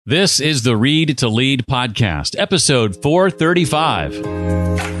This is the Read to Lead podcast, episode 435.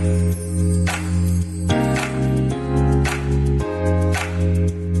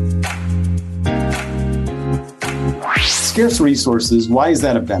 Scarce resources, why is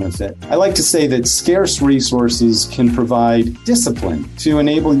that a benefit? I like to say that scarce resources can provide discipline to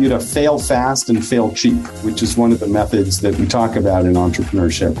enable you to fail fast and fail cheap, which is one of the methods that we talk about in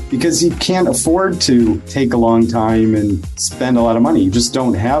entrepreneurship. Because you can't afford to take a long time and spend a lot of money. You just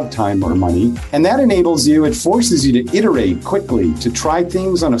don't have time or money. And that enables you, it forces you to iterate quickly, to try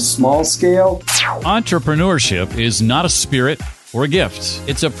things on a small scale. Entrepreneurship is not a spirit or a gift.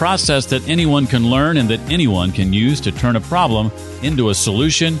 It's a process that anyone can learn and that anyone can use to turn a problem into a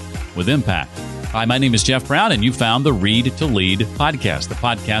solution with impact. Hi, my name is Jeff Brown, and you found the Read to Lead podcast, the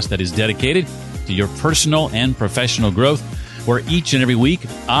podcast that is dedicated to your personal and professional growth, where each and every week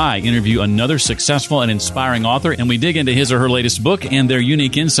I interview another successful and inspiring author, and we dig into his or her latest book and their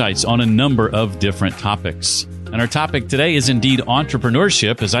unique insights on a number of different topics. And our topic today is indeed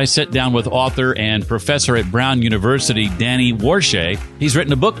entrepreneurship, as I sit down with author and professor at Brown University, Danny Warshay. He's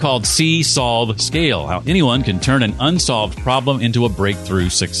written a book called See, Solve, Scale, How Anyone Can Turn an Unsolved Problem into a Breakthrough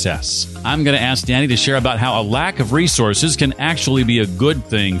Success. I'm going to ask Danny to share about how a lack of resources can actually be a good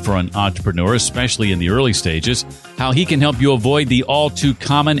thing for an entrepreneur, especially in the early stages, how he can help you avoid the all too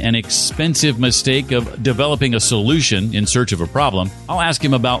common and expensive mistake of developing a solution in search of a problem. I'll ask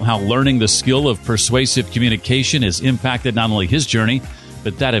him about how learning the skill of persuasive communication has impacted not only his journey,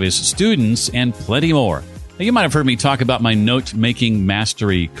 but that of his students, and plenty more. Now, you might have heard me talk about my note-making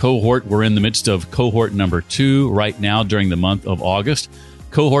mastery cohort. We're in the midst of cohort number 2 right now during the month of August.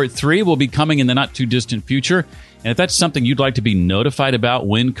 Cohort 3 will be coming in the not-too-distant future. And if that's something you'd like to be notified about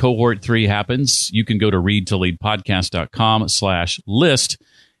when cohort 3 happens, you can go to readtoleadpodcast.com/list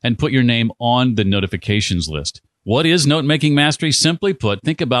and put your name on the notifications list. What is note-making mastery? Simply put,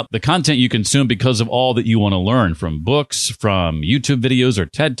 think about the content you consume because of all that you want to learn, from books, from YouTube videos or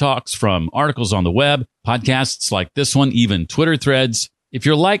TED Talks, from articles on the web, podcasts like this one, even Twitter threads. If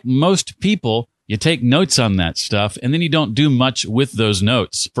you're like most people, you take notes on that stuff, and then you don't do much with those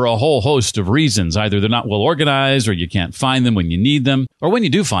notes for a whole host of reasons. Either they're not well organized, or you can't find them when you need them, or when you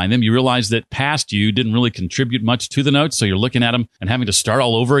do find them, you realize that past you didn't really contribute much to the notes, so you're looking at them and having to start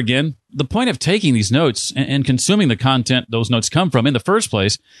all over again. The point of taking these notes and consuming the content those notes come from in the first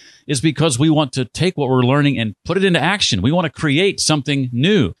place is because we want to take what we're learning and put it into action. We want to create something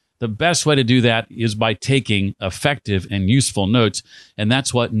new. The best way to do that is by taking effective and useful notes, and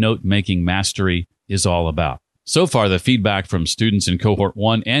that's what note-making mastery is all about. So far, the feedback from students in Cohort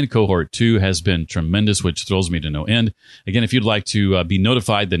 1 and Cohort 2 has been tremendous, which thrills me to no end. Again, if you'd like to be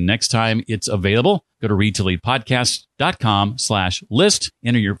notified the next time it's available, go to readtoleadpodcast.com/list,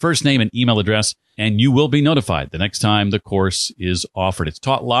 enter your first name and email address, and you will be notified the next time the course is offered. It's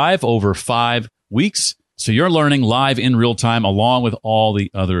taught live over 5 weeks. So you're learning live in real time along with all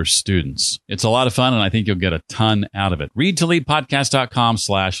the other students. It's a lot of fun, and I think you'll get a ton out of it.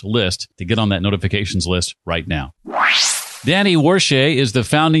 readtoleadpodcast.com/list to get on that notifications list right now. Danny Warshay is the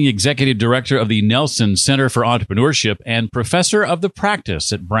founding executive director of the Nelson Center for Entrepreneurship and professor of the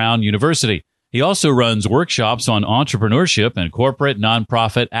practice at Brown University. He also runs workshops on entrepreneurship in corporate,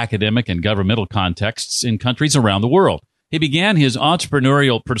 nonprofit, academic, and governmental contexts in countries around the world. He began his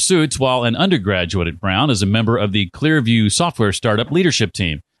entrepreneurial pursuits while an undergraduate at Brown as a member of the Clearview software startup leadership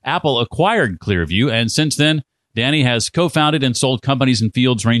team. Apple acquired Clearview, and since then, Danny has co-founded and sold companies in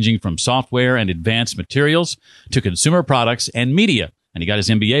fields ranging from software and advanced materials to consumer products and media. And he got his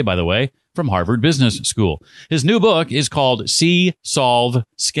MBA, by the way, from Harvard Business School. His new book is called See, Solve,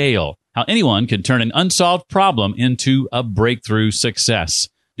 Scale: How Anyone Can Turn an Unsolved Problem into a Breakthrough Success.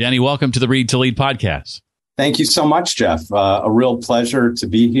 Danny, welcome to the Read to Lead podcast. Thank you so much, Jeff. A real pleasure to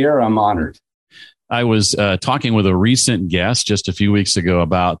be here. I'm honored. I was talking with a recent guest just a few weeks ago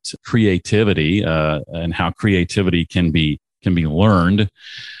about creativity and how creativity can be learned.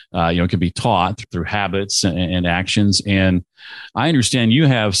 It can be taught through habits and actions. And I understand you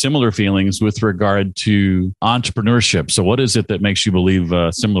have similar feelings with regard to entrepreneurship. So what is it that makes you believe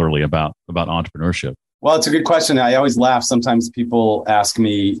similarly about entrepreneurship? Well, it's a good question. I always laugh. Sometimes people ask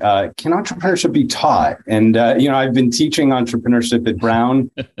me, can entrepreneurship be taught? And, I've been teaching entrepreneurship at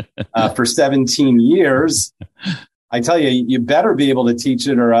Brown for 17 years. I tell you, you better be able to teach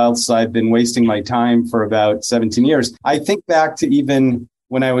it, or else I've been wasting my time for about 17 years. I think back to even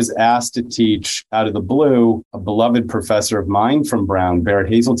when I was asked to teach out of the blue, a beloved professor of mine from Brown,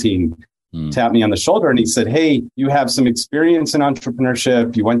 Barrett Hazeltine, tapped me on the shoulder and he said, "Hey, you have some experience in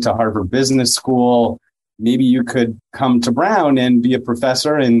entrepreneurship. You went to Harvard Business School. Maybe you could come to Brown and be a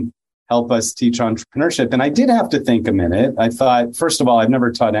professor and help us teach entrepreneurship. And I did have to think a minute. I thought, first of all, I've never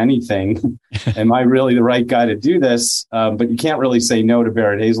taught anything. Am I really the right guy to do this? But you can't really say no to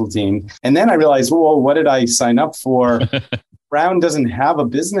Barrett Hazeltine. And then I realized, well, what did I sign up for? Brown doesn't have a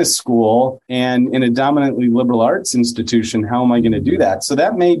business school, and in a dominantly liberal arts institution, how am I going to do that? So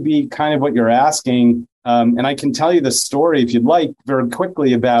that may be kind of what you're asking. And I can tell you the story, if you'd like, very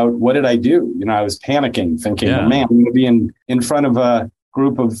quickly about what did I do? I was panicking, thinking, oh, man, I'm going to be in front of a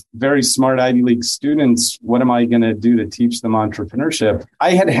group of very smart Ivy League students. What am I going to do to teach them entrepreneurship?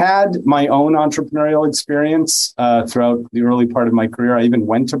 I had my own entrepreneurial experience throughout the early part of my career. I even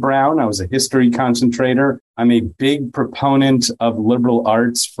went to Brown. I was a history concentrator. I'm a big proponent of liberal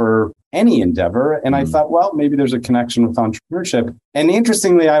arts for any endeavor. And I thought, well, maybe there's a connection with entrepreneurship. And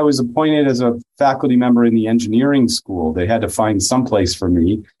interestingly, I was appointed as a faculty member in the engineering school. They had to find some place for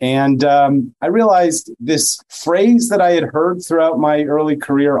me. And I realized this phrase that I had heard throughout my early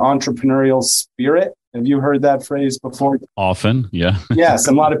career, entrepreneurial spirit. Have you heard that phrase before? Often, yeah. Yes,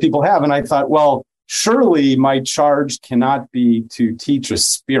 and a lot of people have. And I thought, well, surely my charge cannot be to teach a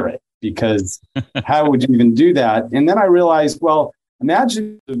spirit, because how would you even do that? And then I realized, well,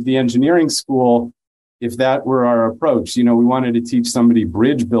 imagine the engineering school, if that were our approach. We wanted to teach somebody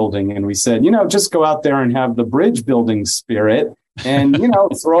bridge building, and we said, just go out there and have the bridge building spirit and,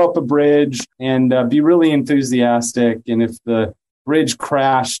 throw up a bridge and be really enthusiastic. And if the bridge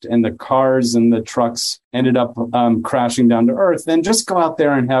crashed and the cars and the trucks ended up crashing down to earth, then just go out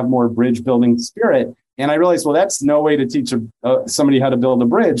there and have more bridge building spirit. And I realized, well, that's no way to teach somebody how to build a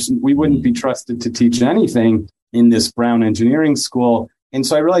bridge. We wouldn't be trusted to teach anything in this Brown engineering school. And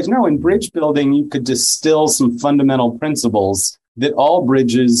so I realized, no, in bridge building, you could distill some fundamental principles that all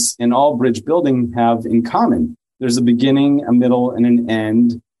bridges and all bridge building have in common. There's a beginning, a middle, and an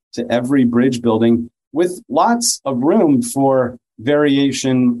end to every bridge building, with lots of room for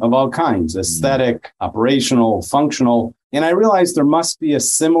variation of all kinds, aesthetic, operational, functional. And I realized there must be a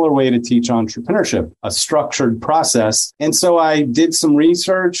similar way to teach entrepreneurship, a structured process. And so I did some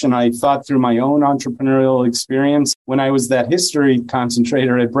research and I thought through my own entrepreneurial experience. When I was that history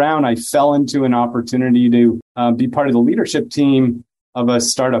concentrator at Brown, I fell into an opportunity to be part of the leadership team of a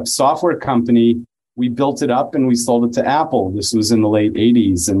startup software company. We built it up and we sold it to Apple. This was in the late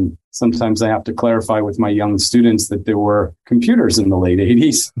 80s. And sometimes I have to clarify with my young students that there were computers in the late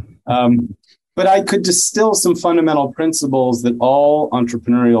 80s. But I could distill some fundamental principles that all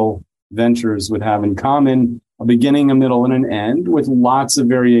entrepreneurial ventures would have in common: a beginning, a middle, and an end, with lots of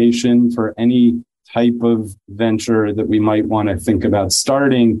variation for any type of venture that we might want to think about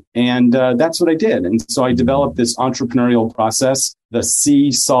starting. And that's what I did. And so I developed this entrepreneurial process, the See,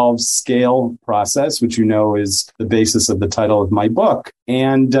 Solve, Scale process, which is the basis of the title of my book.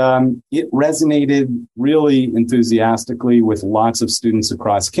 And it resonated really enthusiastically with lots of students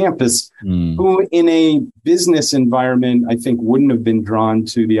across campus who, in a business environment, I think wouldn't have been drawn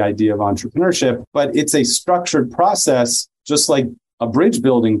to the idea of entrepreneurship. But it's a structured process, just like a bridge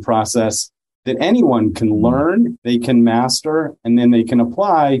building process, that anyone can learn, they can master, and then they can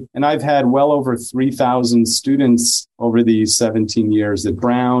apply. And I've had well over 3,000 students over these 17 years at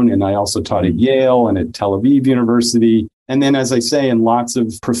Brown. And I also taught at Yale and at Tel Aviv University. And then, as I say, in lots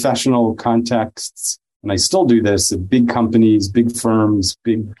of professional contexts, and I still do this at big companies, big firms,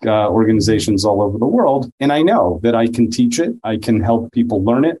 big organizations all over the world. And I know that I can teach it, I can help people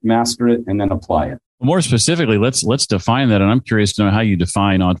learn it, master it, and then apply it. More specifically, let's define that. And I'm curious to know how you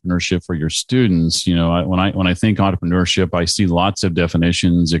define entrepreneurship for your students. When I think entrepreneurship, I see lots of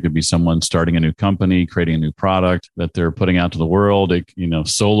definitions. It could be someone starting a new company, creating a new product that they're putting out to the world.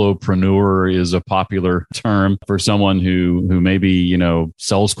 Solopreneur is a popular term for someone who maybe,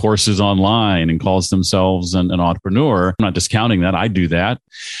 sells courses online and calls themselves an entrepreneur. I'm not discounting that. I do that.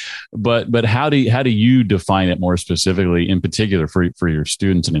 But how do you define it more specifically, in particular for your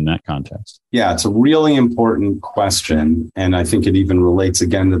students and in that context? Yeah, it's a really important question. And I think it even relates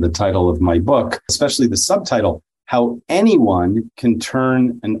again to the title of my book, especially the subtitle, How Anyone Can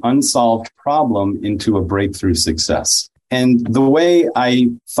Turn an Unsolved Problem into a Breakthrough Success. And the way I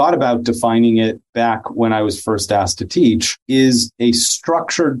thought about defining it back when I was first asked to teach is a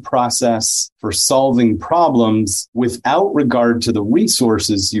structured process for solving problems without regard to the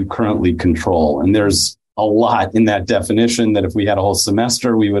resources you currently control. And there's a lot in that definition that if we had a whole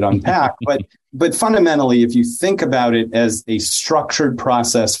semester, we would unpack. But fundamentally, if you think about it as a structured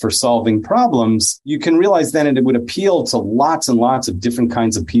process for solving problems, you can realize then it would appeal to lots and lots of different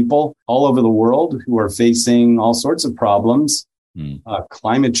kinds of people all over the world who are facing all sorts of problems.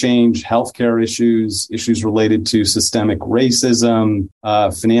 climate change, healthcare issues related to systemic racism,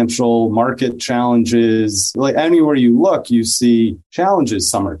 financial market challenges. Like anywhere you look, you see challenges.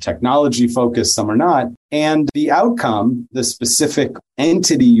 Some are technology focused, some are not. And the outcome, the specific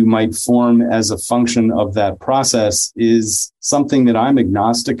entity you might form as a function of that process, is something that I'm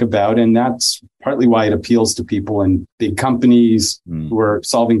agnostic about. And that's partly why it appeals to people in big companies who are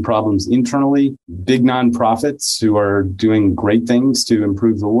solving problems internally, big nonprofits who are doing great things to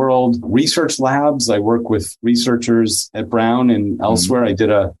improve the world, research labs. I work with researchers at Brown and elsewhere. I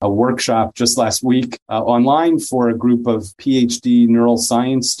did a workshop just last week online for a group of PhD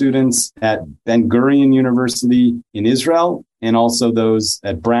neuroscience students at Ben Gurion University in Israel, and also those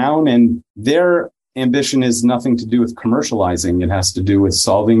at Brown. And their ambition is nothing to do with commercializing. It has to do with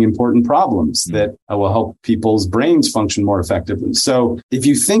solving important problems that will help people's brains function more effectively. So if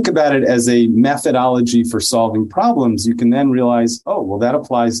you think about it as a methodology for solving problems, you can then realize, oh, well, that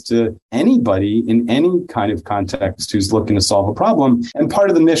applies to anybody in any kind of context who's looking to solve a problem. And part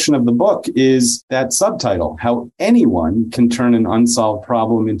of the mission of the book is that subtitle, how anyone can turn an unsolved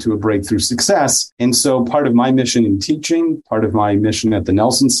problem into a breakthrough success. And so part of my mission in teaching, part of my mission at the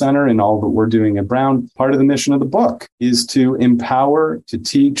Nelson Center and all that we're doing at Brown, part of the mission of the book is to empower, to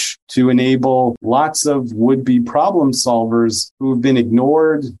teach, to enable lots of would-be problem solvers who have been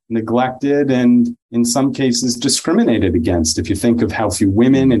ignored, neglected, and in some cases discriminated against. If you think of how few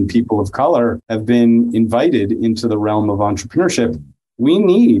women and people of color have been invited into the realm of entrepreneurship, we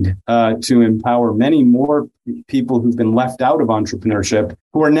need to empower many more people who've been left out of entrepreneurship,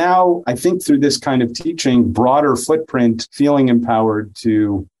 who are now, I think, through this kind of teaching, broader footprint, feeling empowered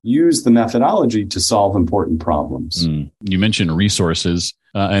to use the methodology to solve important problems. You mentioned resources,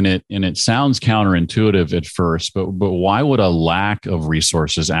 and it sounds counterintuitive at first, but why would a lack of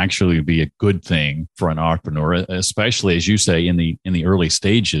resources actually be a good thing for an entrepreneur, especially, as you say, in the early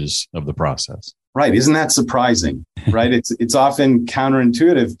stages of the process? Right. Isn't that surprising? Right. It's often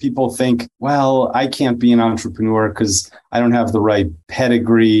counterintuitive. People think, well, I can't be an entrepreneur because I don't have the right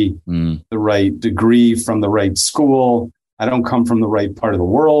pedigree, the right degree from the right school. I don't come from the right part of the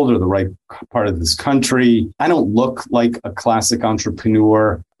world or the right part of this country. I don't look like a classic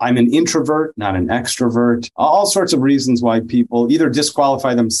entrepreneur. I'm an introvert, not an extrovert. All sorts of reasons why people either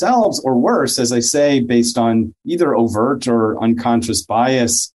disqualify themselves or worse, as I say, based on either overt or unconscious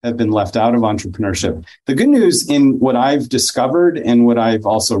bias, have been left out of entrepreneurship. The good news in what I've discovered and what I've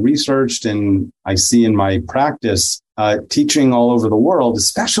also researched and I see in my practice, teaching all over the world,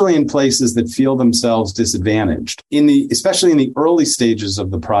 especially in places that feel themselves disadvantaged, especially in the early stages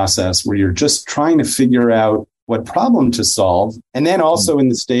of the process where you're just trying to figure out what problem to solve. And then also in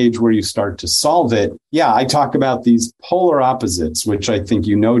the stage where you start to solve it. Yeah, I talk about these polar opposites, which I think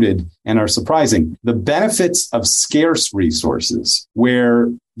you noted and are surprising. The benefits of scarce resources, where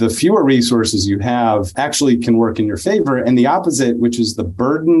the fewer resources you have actually can work in your favor. And the opposite, which is the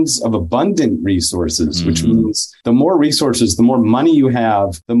burdens of abundant resources, which means the more resources, the more money you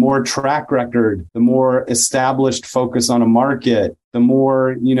have, the more track record, the more established focus on a market, the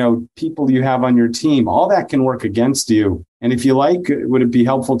more, people you have on your team, all that can work against you. And if you like, would it be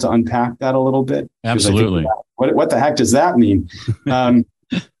helpful to unpack that a little bit? Absolutely. What the heck does that mean?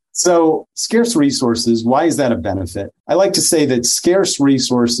 So scarce resources, why is that a benefit? I like to say that scarce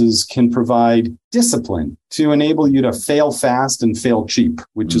resources can provide discipline to enable you to fail fast and fail cheap,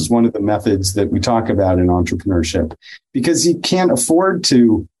 which is one of the methods that we talk about in entrepreneurship, because you can't afford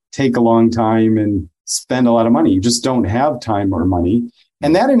to take a long time and spend a lot of money. You just don't have time or money.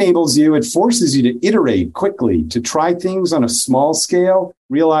 And that enables you, it forces you to iterate quickly, to try things on a small scale,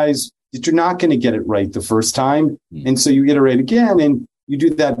 realize that you're not going to get it right the first time. And so you iterate again, and you do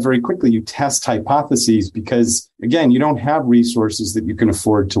that very quickly. You test hypotheses because, again, you don't have resources that you can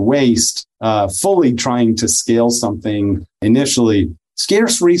afford to waste fully trying to scale something initially.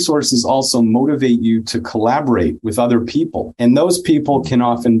 Scarce resources also motivate you to collaborate with other people. And those people can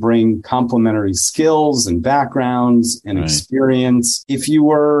often bring complementary skills and backgrounds and experience. If you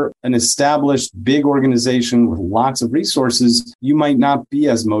were an established big organization with lots of resources, you might not be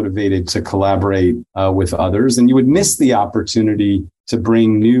as motivated to collaborate with others, and you would miss the opportunity to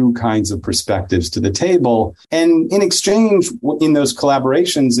bring new kinds of perspectives to the table. And in exchange, in those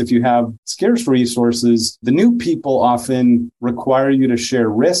collaborations, if you have scarce resources, the new people often require you to share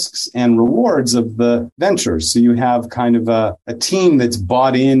risks and rewards of the ventures. So you have kind of a team that's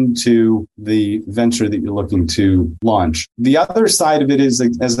bought into the venture that you're looking to launch. The other side of it is,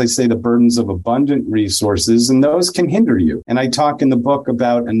 as I say, the burdens of abundant resources, and those can hinder you. And I talk in the book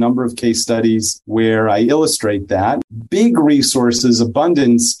about a number of case studies where I illustrate that. Big resources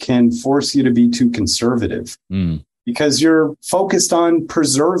abundance can force you to be too conservative because you're focused on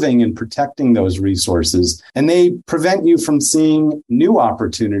preserving and protecting those resources. And they prevent you from seeing new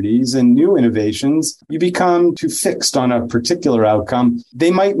opportunities and new innovations. You become too fixed on a particular outcome.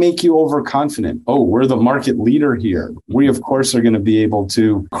 They might make you overconfident. Oh, we're the market leader here. We, of course, are going to be able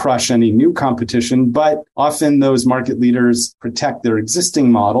to crush any new competition. But often those market leaders protect their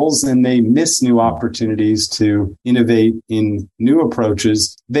existing models and they miss new opportunities to innovate in new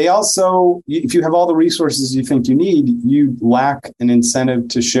approaches. They also, if you have all the resources you think you need, you lack an incentive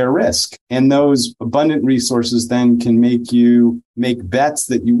to share risk. And those abundant resources then can make you make bets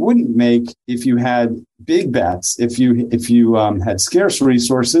that you wouldn't make if you had big bets, if you had scarce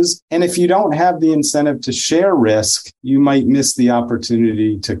resources. And if you don't have the incentive to share risk, you might miss the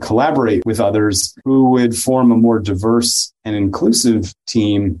opportunity to collaborate with others who would form a more diverse and inclusive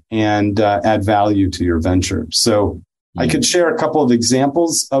team and add value to your venture. So I could share a couple of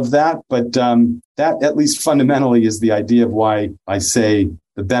examples of that, but that at least fundamentally is the idea of why I say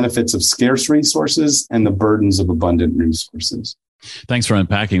the benefits of scarce resources and the burdens of abundant resources. Thanks for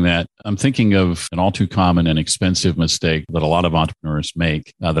unpacking that. I'm thinking of an all too common and expensive mistake that a lot of entrepreneurs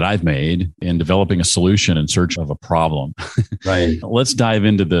make, that I've made in developing a solution in search of a problem. Right. Let's dive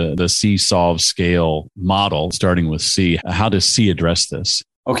into the C solve scale model, starting with C. How does C address this?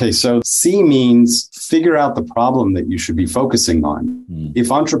 Okay, so C means figure out the problem that you should be focusing on. If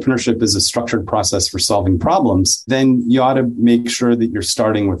entrepreneurship is a structured process for solving problems, then you ought to make sure that you're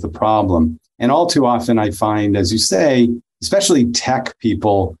starting with the problem. And all too often I find, as you say, especially tech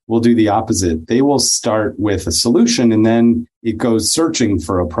people will do the opposite. They will start with a solution and then it goes searching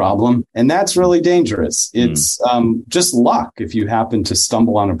for a problem. And that's really dangerous. It's just luck if you happen to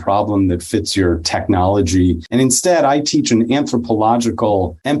stumble on a problem that fits your technology. And instead, I teach an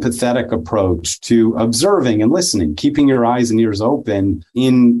anthropological, empathetic approach to observing and listening, keeping your eyes and ears open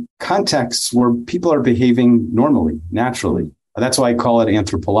in contexts where people are behaving normally, naturally. That's why I call it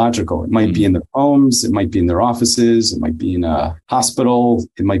anthropological. It might be in their homes. It might be in their offices. It might be in a hospital.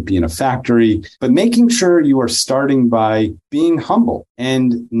 It might be in a factory. But making sure you are starting by being humble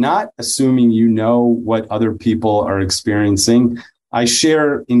and not assuming you know what other people are experiencing. I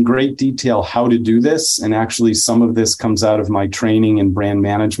share in great detail how to do this. And actually, some of this comes out of my training in brand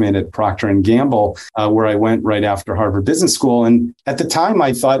management at Procter & Gamble, where I went right after Harvard Business School. And at the time,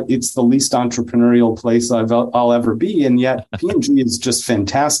 I thought it's the least entrepreneurial place I'll ever be. And yet P&G is just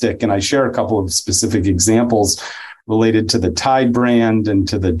fantastic. And I share a couple of specific examples related to the Tide brand and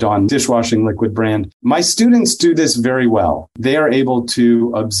to the Dawn dishwashing liquid brand. My students do this very well. They are able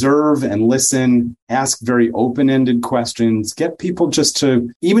to observe and listen, ask very open-ended questions, get people just to,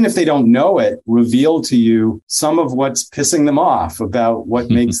 even if they don't know it, reveal to you some of what's pissing them off about what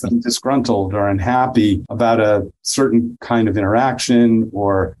makes them disgruntled or unhappy about a certain kind of interaction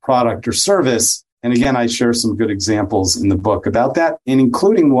or product or service. And again, I share some good examples in the book about that, and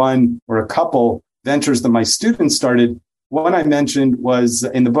including one or a couple ventures that my students started. One I mentioned was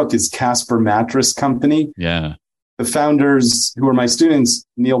in the book is Casper Mattress Company. Yeah. The founders, who are my students,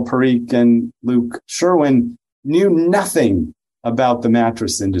 Neil Parikh and Luke Sherwin, knew nothing about the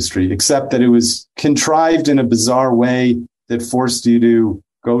mattress industry, except that it was contrived in a bizarre way that forced you to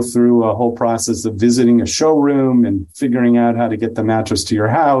go through a whole process of visiting a showroom and figuring out how to get the mattress to your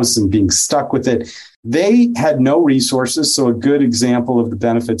house and being stuck with it. They had no resources. So a good example of the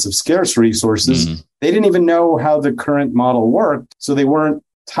benefits of scarce resources. They didn't even know how the current model worked. So they weren't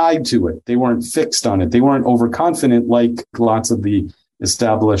tied to it. They weren't fixed on it. They weren't overconfident like lots of the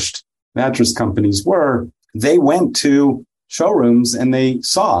established mattress companies were. They went to showrooms and they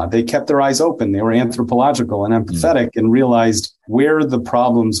kept their eyes open. They were anthropological and empathetic and realized where the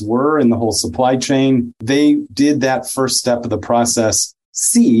problems were in the whole supply chain. They did that first step of the process,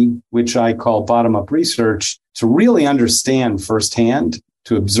 C, which I call bottom-up research, to really understand firsthand,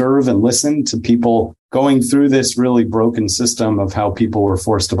 to observe and listen to people going through this really broken system of how people were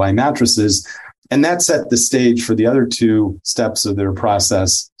forced to buy mattresses. And that set the stage for the other two steps of their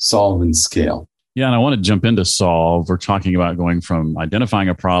process, solve and scale. Yeah, and I want to jump into solve. We're talking about going from identifying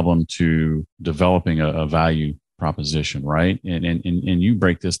a problem to developing a value proposition, right? And you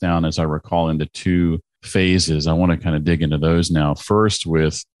break this down, as I recall, into two phases. I want to kind of dig into those now. First,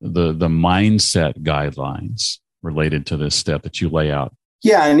 with the mindset guidelines related to this step that you lay out.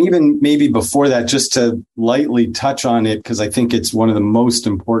 Yeah, and even maybe before that, just to lightly touch on it, because I think it's one of the most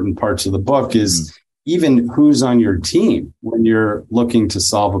important parts of the book, is even who's on your team when you're looking to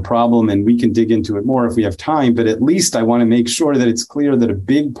solve a problem. And we can dig into it more if we have time, but at least I want to make sure that it's clear that a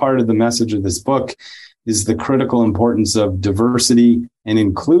big part of the message of this book is the critical importance of diversity and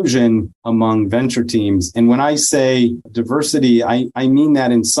inclusion among venture teams. And when I say diversity, I mean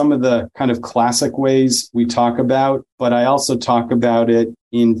that in some of the kind of classic ways we talk about, but I also talk about it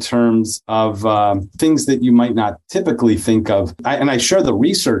in terms of things that you might not typically think of. And I share the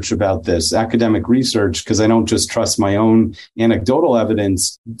research about this, academic research, because I don't just trust my own anecdotal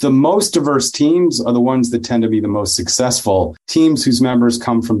evidence. The most diverse teams are the ones that tend to be the most successful. Teams whose members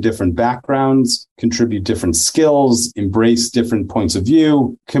come from different backgrounds, contribute different skills, embrace different points of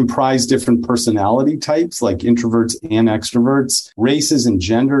view, comprise different personality types like introverts and extroverts, races and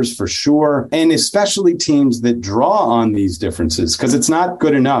genders for sure, and especially teams that draw on these differences, because it's not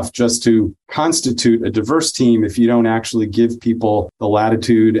good enough just to constitute a diverse team if you don't actually give people the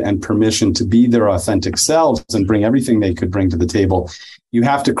latitude and permission to be their authentic selves and bring everything they could bring to the table. You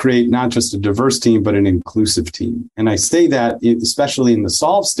have to create not just a diverse team, but an inclusive team. And I say that especially in the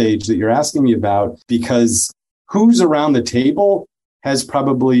solve stage that you're asking me about, because who's around the table has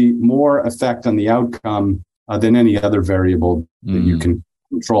probably more effect on the outcome than any other variable that you can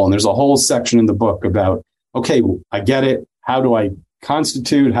control. And there's a whole section in the book about, okay, I get it. How do I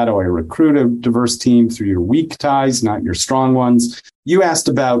constitute? How do I recruit a diverse team through your weak ties, not your strong ones? You asked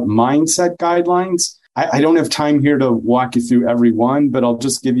about mindset guidelines. I don't have time here to walk you through every one, but I'll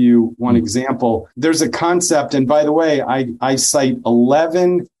just give you one example. There's a concept, and by the way, I cite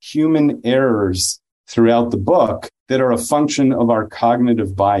 11 human errors throughout the book that are a function of our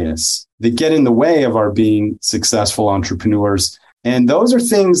cognitive bias that get in the way of our being successful entrepreneurs. And those are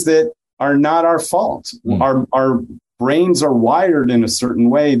things that are not our fault. Our brains are wired in a certain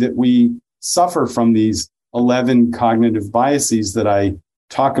way that we suffer from these 11 cognitive biases that I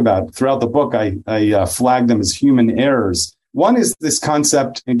talk about. Throughout the book, I flag them as human errors. One is this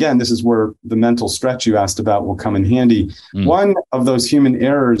concept, again, this is where the mental stretch you asked about will come in handy. One of those human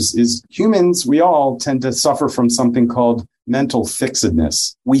errors is humans, we all tend to suffer from something called mental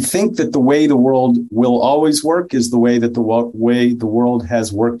fixedness. We think that the way the world will always work is the way that the way the world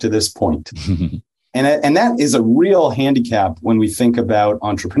has worked to this point. And that is a real handicap when we think about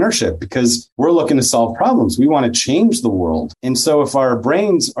entrepreneurship, because we're looking to solve problems. We want to change the world. And so if our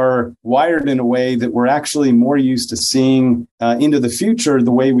brains are wired in a way that we're actually more used to seeing into the future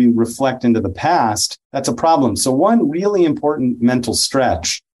the way we reflect into the past, that's a problem. So one really important mental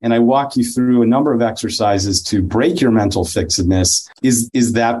stretch, and I walk you through a number of exercises to break your mental fixedness,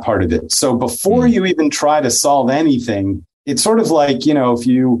 is that part of it. So before you even try to solve anything, it's sort of like, if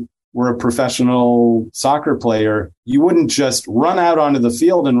you were a professional soccer player, you wouldn't just run out onto the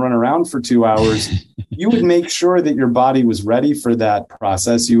field and run around for 2 hours. You would make sure that your body was ready for that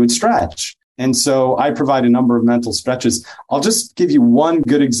process. You would stretch. And so I provide a number of mental stretches. I'll just give you one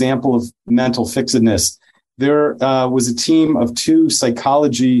good example of mental fixedness. There was a team of 2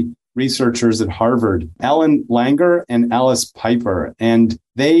 psychology researchers at Harvard, Ellen Langer and Alice Piper. And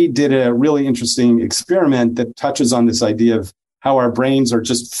they did a really interesting experiment that touches on this idea of how our brains are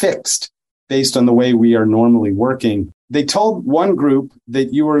just fixed based on the way we are normally working. They told one group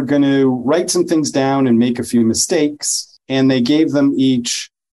that you were going to write some things down and make a few mistakes. And they gave them each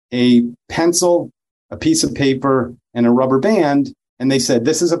a pencil, a piece of paper, and a rubber band. And they said,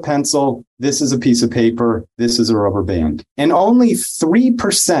 this is a pencil, this is a piece of paper, this is a rubber band. And only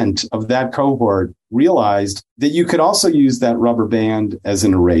 3% of that cohort realized that you could also use that rubber band as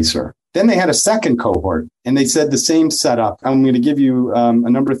an eraser. Then they had a second cohort, and they said the same setup. I'm going to give you a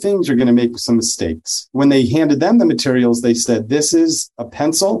number of things. You're going to make some mistakes. When they handed them the materials, they said, this is a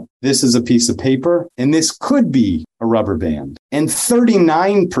pencil, this is a piece of paper, and this could be a rubber band. And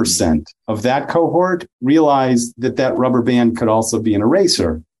 39% of that cohort realized that that rubber band could also be an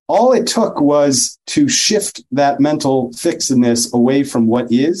eraser. All it took was to shift that mental fixedness away from what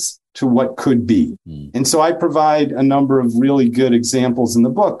is to what could be. And so I provide a number of really good examples in the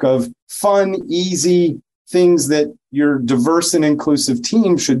book of fun, easy things that your diverse and inclusive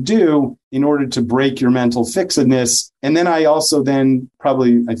team should do in order to break your mental fixedness. And then I also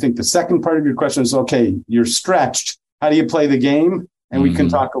I think the second part of your question is, okay, you're stretched. How do you play the game? And we can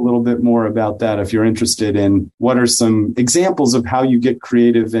talk a little bit more about that if you're interested in what are some examples of how you get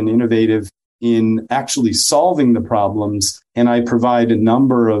creative and innovative in actually solving the problems. And I provide a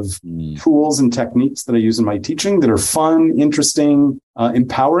number of tools and techniques that I use in my teaching that are fun, interesting,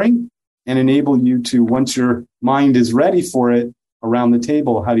 empowering, and enable you to, once your mind is ready for it around the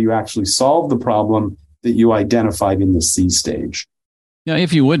table, how do you actually solve the problem that you identified in the C stage? Yeah,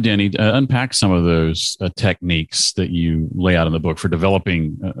 if you would, Danny, unpack some of those techniques that you lay out in the book for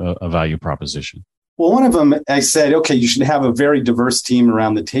developing a value proposition. Well, one of them, I said, okay, you should have a very diverse team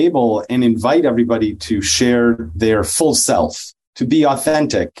around the table and invite everybody to share their full self. to be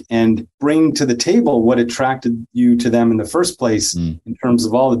authentic and bring to the table what attracted you to them in the first place in terms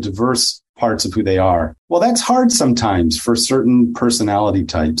of all the diverse parts of who they are. Well, that's hard sometimes for certain personality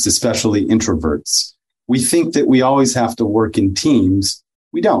types, especially introverts. We think that we always have to work in teams.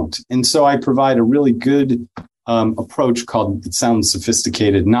 We don't. And so I provide a really good approach called, it sounds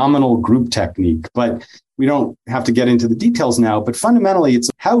sophisticated, nominal group technique, but we don't have to get into the details now. But fundamentally, it's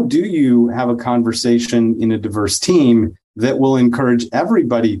how do you have a conversation in a diverse team that will encourage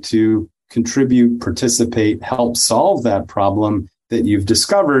everybody to contribute, participate, help solve that problem that you've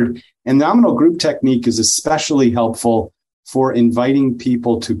discovered. And nominal group technique is especially helpful for inviting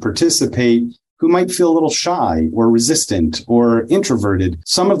people to participate who might feel a little shy or resistant or introverted.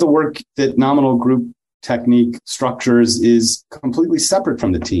 Some of the work that nominal group technique structures is completely separate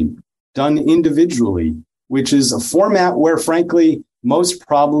from the team, done individually, which is a format where, frankly, most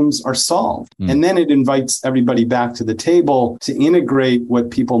problems are solved. And then it invites everybody back to the table to integrate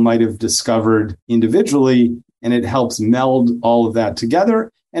what people might have discovered individually, and it helps meld all of that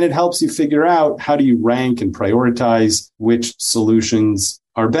together. And it helps you figure out how do you rank and prioritize which solutions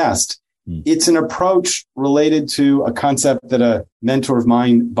are best. It's an approach related to a concept that a mentor of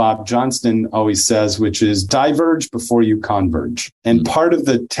mine, Bob Johnston, always says, which is diverge before you converge. And part of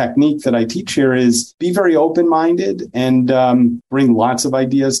the technique that I teach here is be very open-minded and bring lots of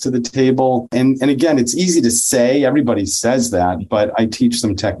ideas to the table. And again, it's easy to say, everybody says that, but I teach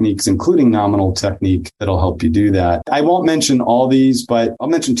some techniques, including nominal technique, that'll help you do that. I won't mention all these, but I'll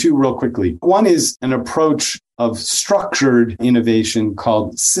mention two real quickly. One is an approach of structured innovation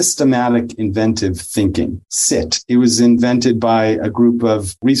called systematic inventive thinking, SIT. It was invented by a group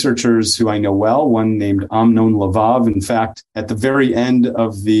of researchers who I know well, one named Amnon Lavav. In fact, at the very end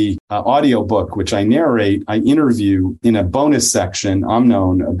of the audiobook, which I narrate, I interview in a bonus section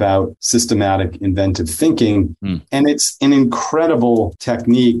Amnon about systematic inventive thinking. And it's an incredible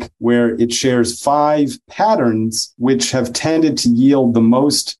technique where it shares 5 patterns which have tended to yield the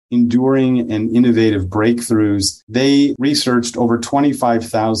most enduring and innovative breakthroughs. They researched over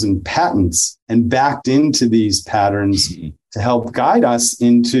 25,000 patents and backed into these patterns to help guide us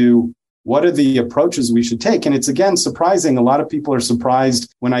into what are the approaches we should take. And it's, again, surprising. A lot of people are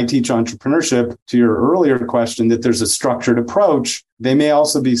surprised when I teach entrepreneurship, to your earlier question, that there's a structured approach. They may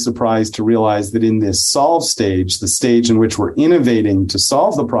also be surprised to realize that in this solve stage, the stage in which we're innovating to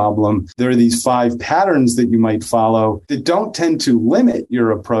solve the problem, there are these 5 patterns that you might follow that don't tend to limit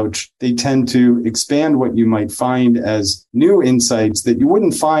your approach. They tend to expand what you might find as new insights that you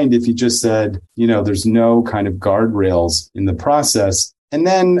wouldn't find if you just said, there's no kind of guardrails in the process. And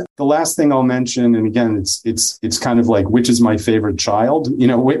then the last thing I'll mention, and again, it's kind of like, which is my favorite child,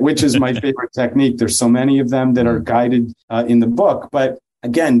 which is my favorite technique. There's so many of them that are guided in the book. But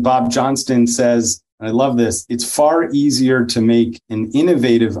again, Bob Johnston says, and I love this, it's far easier to make an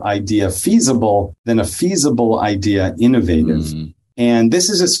innovative idea feasible than a feasible idea innovative. And this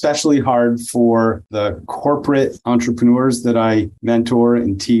is especially hard for the corporate entrepreneurs that I mentor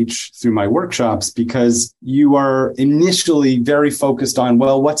and teach through my workshops, because you are initially very focused on,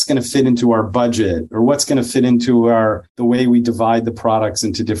 well, what's going to fit into our budget, or what's going to fit into the way we divide the products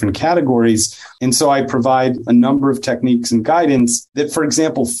into different categories. And so I provide a number of techniques and guidance that, for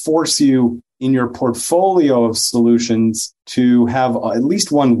example, force you in your portfolio of solutions to have at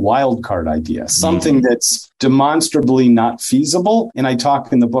least one wildcard idea, something that's demonstrably not feasible. And I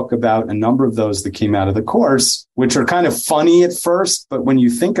talk in the book about a number of those that came out of the course, which are kind of funny at first, but when you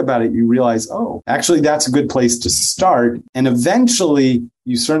think about it, you realize, oh, actually, that's a good place to start. And eventually,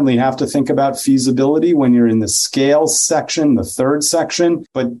 you certainly have to think about feasibility when you're in the scale section, the third section,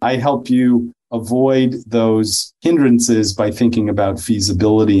 but I help you avoid those hindrances by thinking about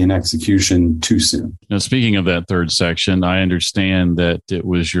feasibility and execution too soon. Now, speaking of that third section, I understand that it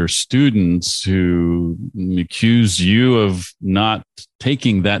was your students who accused you of not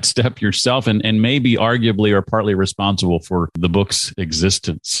taking that step yourself, and maybe arguably are partly responsible for the book's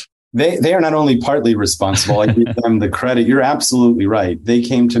existence. They are not only partly responsible, I give them the credit. You're absolutely right. They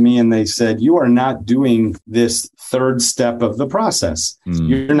came to me and they said, you are not doing this third step of the process.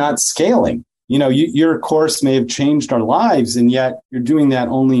 You're not scaling. Your course may have changed our lives, and yet you're doing that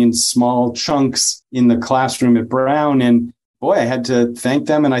only in small chunks in the classroom at Brown. And boy, I had to thank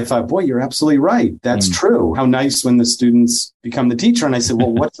them. And I thought, boy, you're absolutely right. That's true. How nice when the students become the teacher. And I said,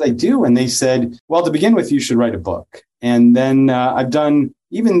 well, what did I do? And they said, well, to begin with, you should write a book. And then I've done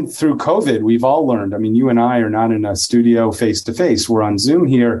even through COVID, we've all learned. I mean, you and I are not in a studio face to face. We're on Zoom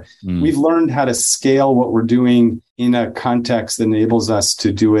here. We've learned how to scale what we're doing in a context that enables us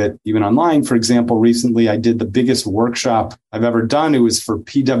to do it even online. For example, recently I did the biggest workshop I've ever done. It was for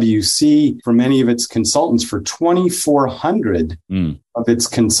PwC, for many of its consultants, for 2,400 of its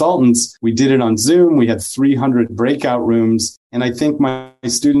consultants. We did it on Zoom. We had 300 breakout rooms. And I think my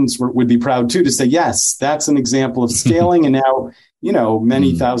students would be proud too to say, yes, that's an example of scaling. And now,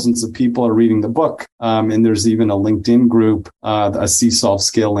 many thousands of people are reading the book. And there's even a LinkedIn group, a Unsolved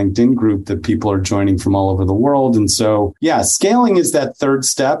Scale LinkedIn group that people are joining from all over the world. And so, scaling is that third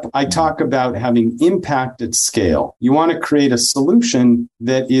step. I talk about having impact at scale. You want to create a solution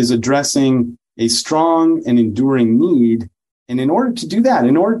that is addressing a strong and enduring need. And in order to do that,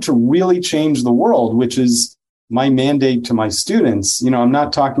 in order to really change the world, which is my mandate to my students, I'm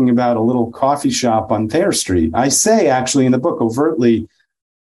not talking about a little coffee shop on Thayer Street. I say actually in the book overtly,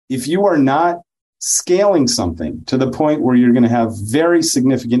 if you are not scaling something to the point where you're going to have very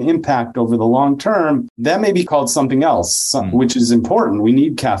significant impact over the long term, that may be called something else, which is important. We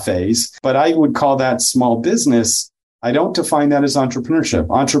need cafes, but I would call that small business. I don't define that as entrepreneurship.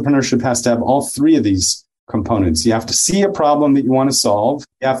 Entrepreneurship has to have all three of these components. You have to see a problem that you want to solve.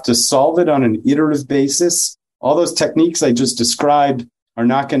 You have to solve it on an iterative basis. All those techniques I just described are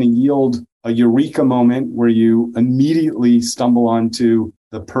not going to yield a eureka moment where you immediately stumble onto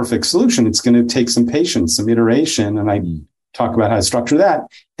the perfect solution. It's going to take some patience, some iteration. And I talk about how to structure that.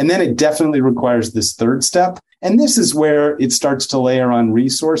 And then it definitely requires this third step. And this is where it starts to layer on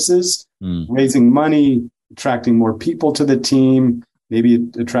resources, raising money, attracting more people to the team, maybe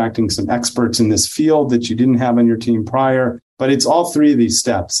attracting some experts in this field that you didn't have on your team prior. But it's all three of these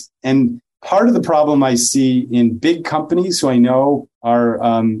steps. And part of the problem I see in big companies, who I know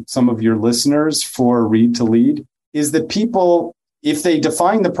are some of your listeners for Read to Lead, is that people, if they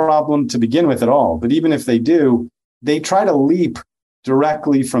define the problem to begin with at all, but even if they do, they try to leap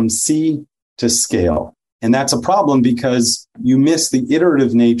directly from C to scale. And that's a problem because you miss the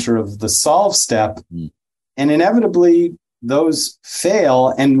iterative nature of the solve step. And inevitably, those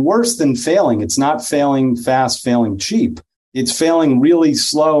fail. And worse than failing, it's not failing fast, failing cheap. It's failing really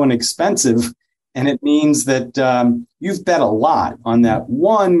slow and expensive. And it means that you've bet a lot on that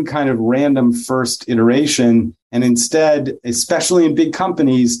one kind of random first iteration. And instead, especially in big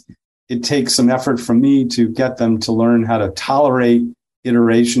companies, it takes some effort from me to get them to learn how to tolerate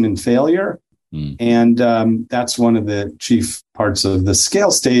iteration and failure. And that's one of the chief parts of the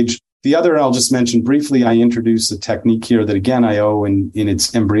scale stage. The other, I'll just mention briefly, I introduce a technique here that, again, I owe in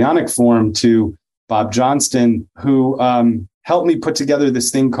its embryonic form to Bob Johnston, who helped me put together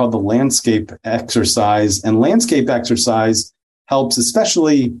this thing called the landscape exercise. And landscape exercise helps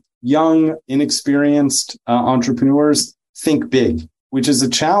especially young, inexperienced entrepreneurs think big, which is a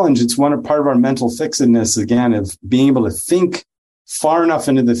challenge. It's part of our mental fixedness, again, of being able to think far enough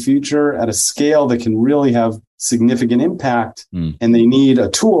into the future at a scale that can really have significant impact. And they need a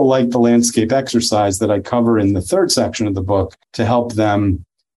tool like the landscape exercise that I cover in the third section of the book to help them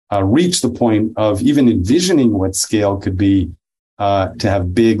reach the point of even envisioning what scale could be to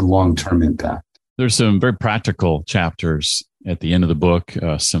have big long-term impact. There's some very practical chapters at the end of the book,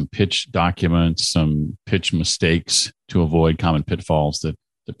 some pitch documents, some pitch mistakes to avoid common pitfalls that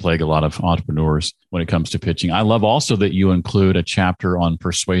plague a lot of entrepreneurs when it comes to pitching. I love also that you include a chapter on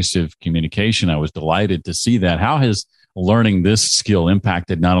persuasive communication. I was delighted to see that. How has learning this skill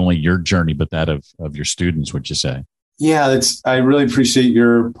impacted not only your journey, but that of your students, would you say? Yeah, I really appreciate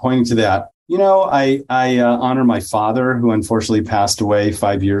your pointing to that. I honor my father, who unfortunately passed away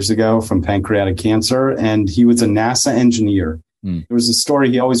 5 years ago from pancreatic cancer, and he was a NASA engineer. There was a story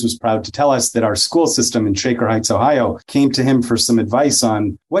he always was proud to tell us that our school system in Shaker Heights, Ohio, came to him for some advice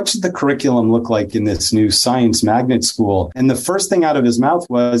on what should the curriculum look like in this new science magnet school. And the first thing out of his mouth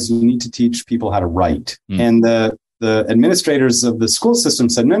was, you need to teach people how to write. And the administrators of the school system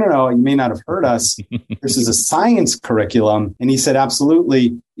said, no, you may not have heard us. This is a science curriculum. And he said,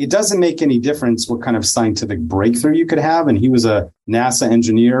 absolutely. It doesn't make any difference what kind of scientific breakthrough you could have. And he was a NASA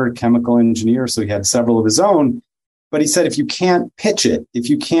engineer, chemical engineer, so he had several of his own. But he said, if you can't pitch it, if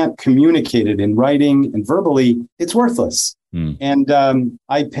you can't communicate it in writing and verbally, it's worthless. And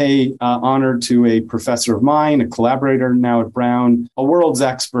I pay honor to a professor of mine, a collaborator now at Brown, a world's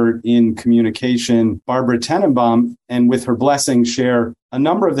expert in communication, Barbara Tenenbaum, and with her blessing, share a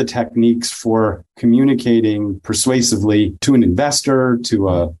number of the techniques for communicating persuasively to an investor,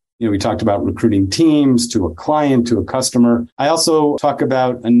 to we talked about recruiting teams, to a client, to a customer. I also talk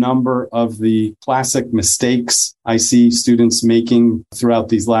about a number of the classic mistakes I see students making throughout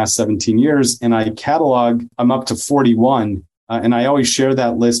these last 17 years. And I catalog, I'm up to 41 And I always share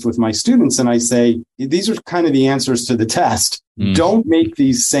that list with my students. And I say, these are kind of the answers to the test. Don't make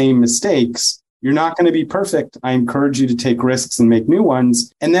these same mistakes. You're not going to be perfect. I encourage you to take risks and make new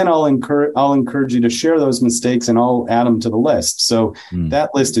ones. And then I'll encourage you to share those mistakes and I'll add them to the list. So that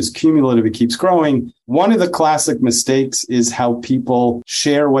list is cumulative. It keeps growing. One of the classic mistakes is how people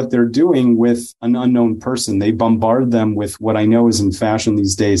share what they're doing with an unknown person. They bombard them with what I know is in fashion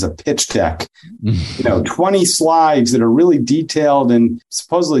these days, a pitch deck, 20 slides that are really detailed and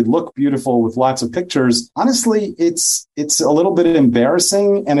supposedly look beautiful with lots of pictures. Honestly, it's a little bit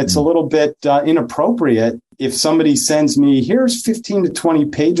embarrassing and it's a little bit inappropriate. If somebody sends me, here's 15 to 20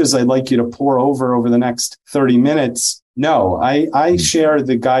 pages I'd like you to pour over the next 30 minutes. No, I share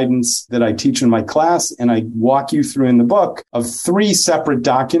the guidance that I teach in my class, and I walk you through in the book of 3 separate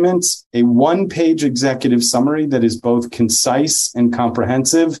documents, a 1-page executive summary that is both concise and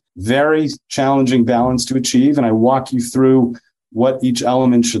comprehensive, very challenging balance to achieve. And I walk you through what each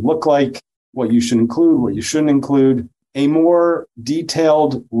element should look like, what you should include, what you shouldn't include, a more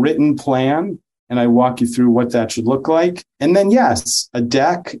detailed written plan. And I walk you through what that should look like. And then, yes, a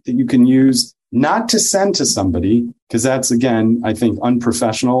deck that you can use not to send to somebody, because that's, again, I think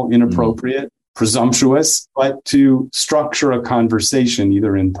unprofessional, inappropriate, presumptuous, but to structure a conversation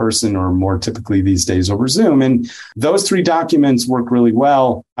either in person or more typically these days over Zoom. And those 3 documents work really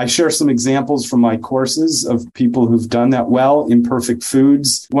well. I share some examples from my courses of people who've done that well. Imperfect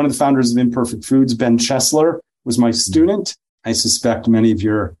Foods. One of the founders of Imperfect Foods, Ben Chesler, was my student. I suspect many of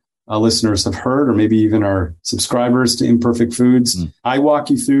your listeners have heard, or maybe even our subscribers to Imperfect Foods. I walk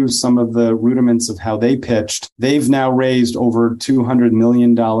you through some of the rudiments of how they pitched. They've now raised over $200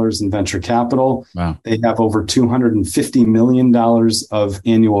 million in venture capital. Wow. They have over $250 million of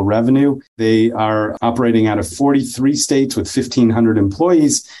annual revenue. They are operating out of 43 states with 1,500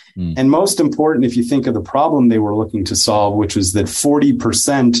 employees. And most important, if you think of the problem they were looking to solve, which was that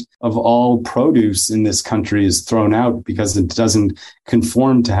 40% of all produce in this country is thrown out because it doesn't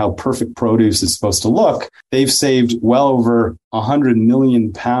conform to how perfect produce is supposed to look. They've saved well over 100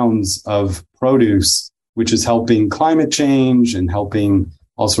 million pounds of produce, which is helping climate change and helping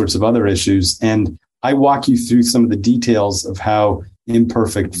all sorts of other issues. And I walk you through some of the details of how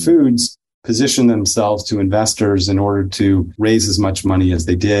Imperfect Foods position themselves to investors in order to raise as much money as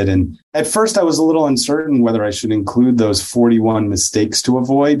they did. And at first, I was a little uncertain whether I should include those 41 mistakes to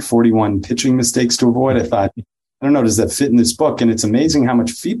avoid, 41 pitching mistakes to avoid. I thought, I don't know, does that fit in this book? And it's amazing how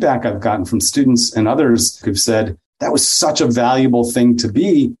much feedback I've gotten from students and others who've said, that was such a valuable thing to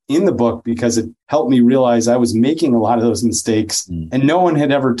be in the book because it helped me realize I was making a lot of those mistakes and no one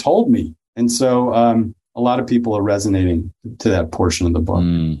had ever told me. And so a lot of people are resonating to that portion of the book.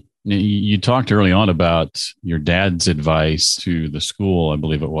 You talked early on about your dad's advice to the school, I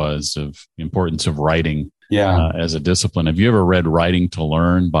believe it was, of the importance of writing as a discipline. Have you ever read Writing to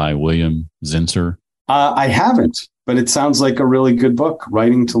Learn by William Zinsser? I haven't, but it sounds like a really good book,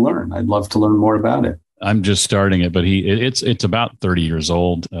 Writing to Learn. I'd love to learn more about it. I'm just starting it, but it's about 30 years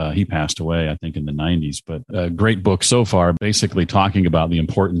old. He passed away, I think, in the 90s, but a great book so far, basically talking about the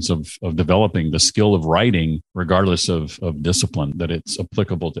importance of developing the skill of writing, regardless of discipline, that it's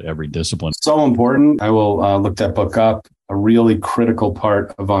applicable to every discipline. So important. I will look that book up. A really critical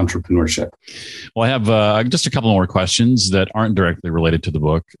part of entrepreneurship. Well, I have just a couple more questions that aren't directly related to the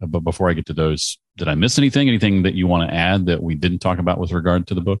book. But before I get to those, did I miss anything? Anything that you want to add that we didn't talk about with regard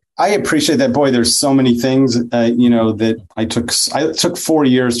to the book? I appreciate that. Boy, there's so many things, that I took 4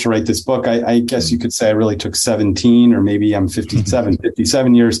 years to write this book. I guess you could say I really took 17, or maybe I'm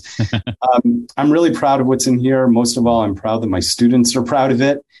 57 years. I'm really proud of what's in here. Most of all, I'm proud that my students are proud of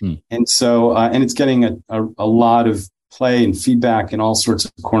it. And so, and it's getting a lot of play and feedback in all sorts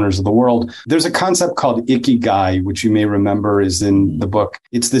of corners of the world. There's a concept called ikigai, which you may remember is in the book.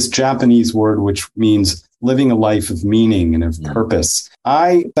 It's this Japanese word which means living a life of meaning and of purpose.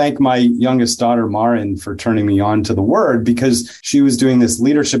 I thank my youngest daughter, Marin, for turning me on to the word because she was doing this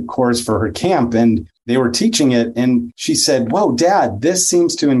leadership course for her camp and they were teaching it. And she said, whoa, Dad, this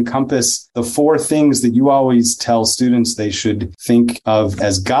seems to encompass the 4 things that you always tell students they should think of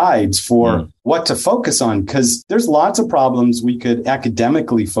as guides for what to focus on. Because there's lots of problems we could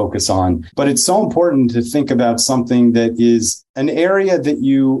academically focus on, but it's so important to think about something that is an area that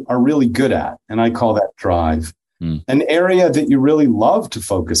you are really good at. And I call that drive. An area that you really love to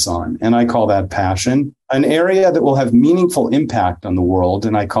focus on. And I call that passion. An area that will have meaningful impact on the world.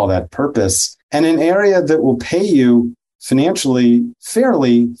 And I call that purpose. And an area that will pay you financially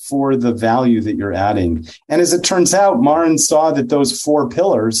fairly for the value that you're adding. And as it turns out, Marin saw that those 4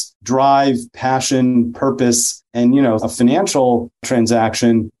 pillars, drive, passion, purpose, and, a financial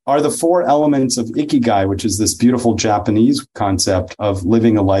transaction are the 4 elements of Ikigai, which is this beautiful Japanese concept of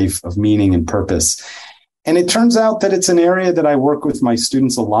living a life of meaning and purpose. And it turns out that it's an area that I work with my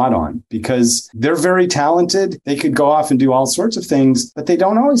students a lot on because they're very talented. They could go off and do all sorts of things, but they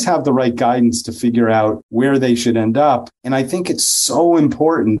don't always have the right guidance to figure out where they should end up. And I think it's so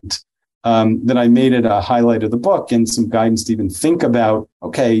important that I made it a highlight of the book and some guidance to even think about,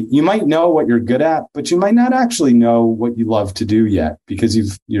 okay, you might know what you're good at, but you might not actually know what you love to do yet because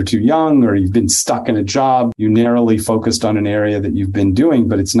you're too young or you've been stuck in a job. You narrowly focused on an area that you've been doing,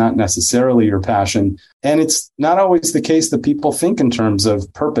 but it's not necessarily your passion. And it's not always the case that people think in terms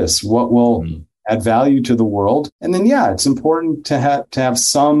of purpose, what will add value to the world. And then, it's important to have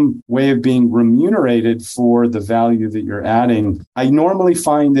some way of being remunerated for the value that you're adding. I normally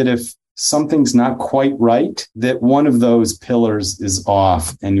find that if something's not quite right, that one of those pillars is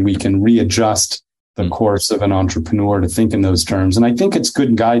off and we can readjust the course of an entrepreneur to think in those terms. And I think it's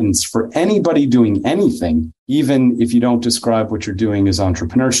good guidance for anybody doing anything, even if you don't describe what you're doing as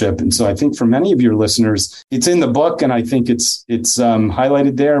entrepreneurship. And so I think for many of your listeners, it's in the book and I think it's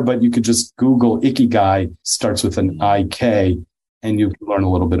highlighted there, but you could just Google Ikigai, starts with an IK, and you can learn a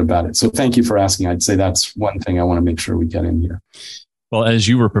little bit about it. So thank you for asking. I'd say that's one thing I want to make sure we get in here. Well, as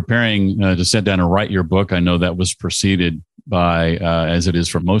you were preparing to sit down and write your book, I know that was preceded by, as it is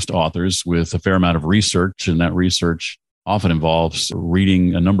for most authors, with a fair amount of research, and that research often involves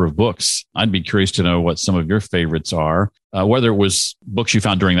reading a number of books. I'd be curious to know what some of your favorites are, whether it was books you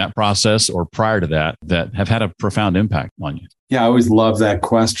found during that process or prior to that have had a profound impact on you. Yeah, I always love that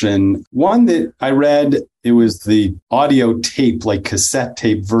question. One that I read, it was the audio tape, like cassette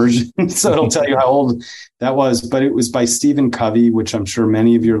tape version. So it'll tell you how old that was. But it was by Stephen Covey, which I'm sure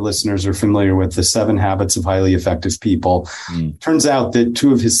many of your listeners are familiar with, The 7 Habits of Highly Effective People. Turns out that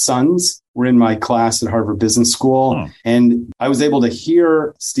 2 of his sons were in my class at Harvard Business School. And I was able to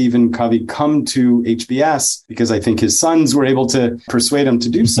hear Stephen Covey come to HBS because I think his sons were able to persuade him to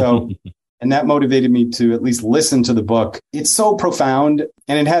do so. And that motivated me to at least listen to the book. It's so profound,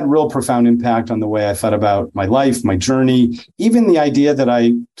 and it had real profound impact on the way I thought about my life, my journey, even the idea that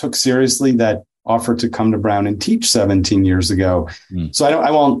I took seriously that offer to come to Brown and teach 17 years ago. So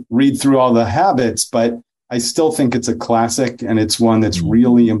I won't read through all the habits, but I still think it's a classic, and it's one that's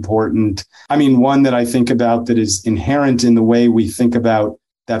really important. I mean, one that I think about that is inherent in the way we think about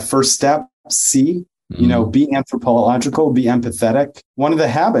that first step, C. Be anthropological, be empathetic. One of the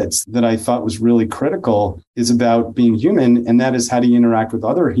habits that I thought was really critical is about being human. And that is, how do you interact with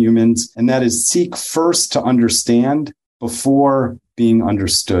other humans? And that is, seek first to understand before being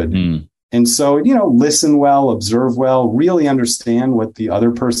understood. And so, listen well, observe well, really understand what the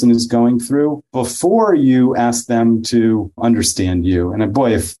other person is going through before you ask them to understand you. And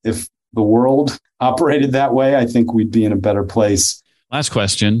boy, if the world operated that way, I think we'd be in a better place. Last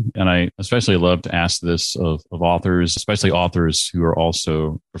question, and I especially love to ask this of authors, especially authors who are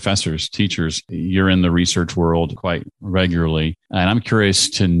also professors, teachers. You're in the research world quite regularly, and I'm curious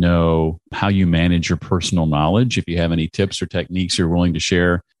to know how you manage your personal knowledge, if you have any tips or techniques you're willing to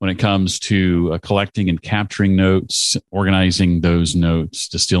share when it comes to collecting and capturing notes, organizing those notes,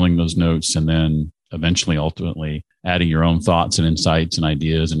 distilling those notes, and then eventually, ultimately, adding your own thoughts and insights and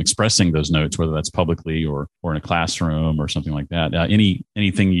ideas and expressing those notes, whether that's publicly or in a classroom or something like that.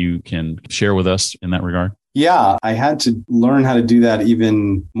 Anything you can share with us in that regard? Yeah, I had to learn how to do that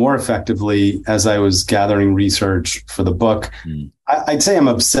even more effectively as I was gathering research for the book. I'd say I'm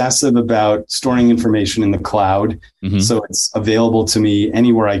obsessive about storing information in the cloud. So it's available to me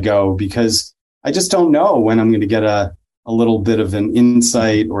anywhere I go, because I just don't know when I'm going to get a little bit of an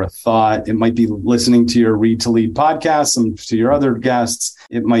insight or a thought. It might be listening to your Read to Lead podcast, some to your other guests.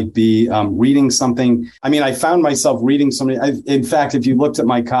 It might be reading something. I mean, I found myself reading something. In fact, if you looked at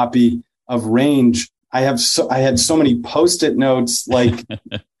my copy of Range, I had so many Post-it notes, like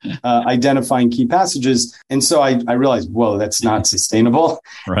identifying key passages. And so I realized, whoa, that's not sustainable.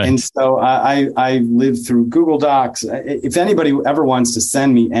 Right. And so I lived through Google Docs. If anybody ever wants to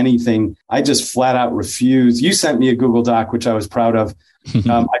send me anything, I just flat out refuse. You sent me a Google Doc, which I was proud of.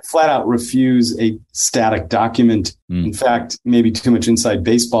 I flat out refuse a static document. In fact, maybe too much inside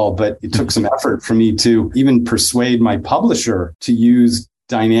baseball, but it took some effort for me to even persuade my publisher to use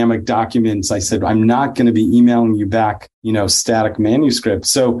dynamic documents. I said, I'm not going to be emailing you back, static manuscripts.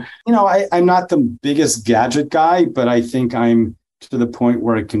 So, I'm not the biggest gadget guy, but I think I'm to the point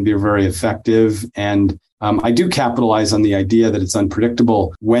where it can be very effective. And I do capitalize on the idea that it's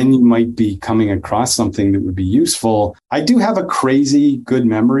unpredictable when you might be coming across something that would be useful. I do have a crazy good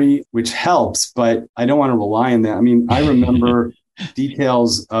memory, which helps, but I don't want to rely on that. I mean, I remember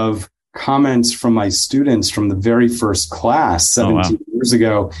details of comments from my students from the very first class 17 years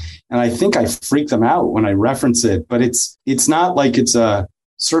ago. And I think I freak them out when I reference it, but it's not like it's a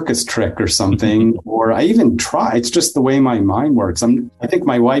circus trick or something, or I even try. It's just the way my mind works. I think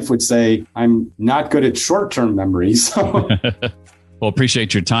my wife would say I'm not good at short-term memory. So. Well,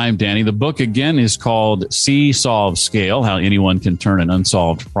 appreciate your time, Danny. The book, again, is called See, Solve, Scale, How Anyone Can Turn an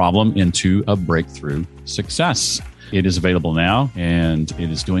Unsolved Problem into a Breakthrough Success. It is available now, and it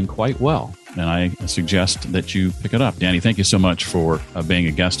is doing quite well. And I suggest that you pick it up. Danny, thank you so much for being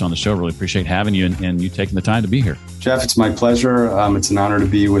a guest on the show. Really appreciate having you and you taking the time to be here. Jeff, it's my pleasure. It's an honor to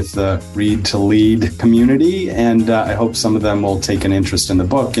be with the Read to Lead community, and I hope some of them will take an interest in the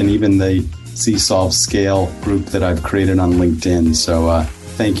book and even the See, Solve, Scale group that I've created on LinkedIn. So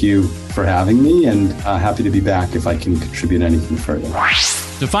thank you for having me, and happy to be back if I can contribute anything further.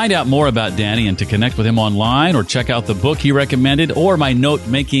 To find out more about Danny and to connect with him online or check out the book he recommended or my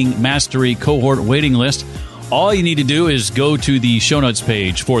note-making mastery cohort waiting list, all you need to do is go to the show notes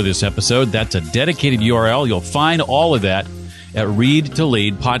page for this episode. That's a dedicated URL. You'll find all of that at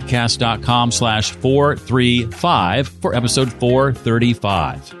readtoleadpodcast.com/435 for episode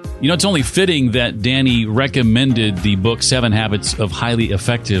 435. You know, it's only fitting that Danny recommended the book 7 Habits of Highly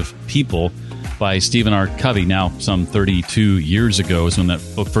Effective People by Stephen R. Covey. Now, some 32 years ago is when that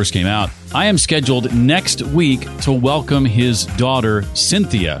book first came out. I am scheduled next week to welcome his daughter,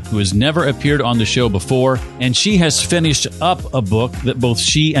 Cynthia, who has never appeared on the show before, and she has finished up a book that both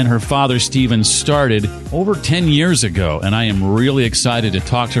she and her father, Stephen, started over 10 years ago, and I am really excited to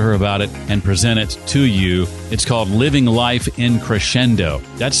talk to her about it and present it to you. It's called Living Life in Crescendo.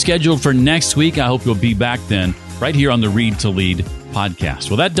 That's scheduled for next week. I hope you'll be back then, right here on the Read to Lead podcast.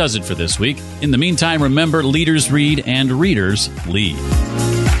 Well, that does it for this week. In the meantime, remember, leaders read and readers lead.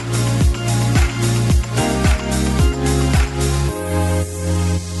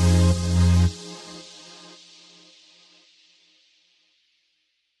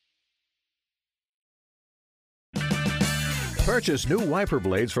 Purchase new wiper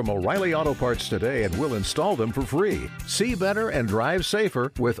blades from O'Reilly Auto Parts today and we'll install them for free. See better and drive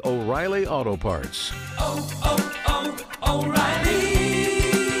safer with O'Reilly Auto Parts.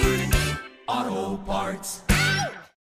 O'Reilly Auto Parts.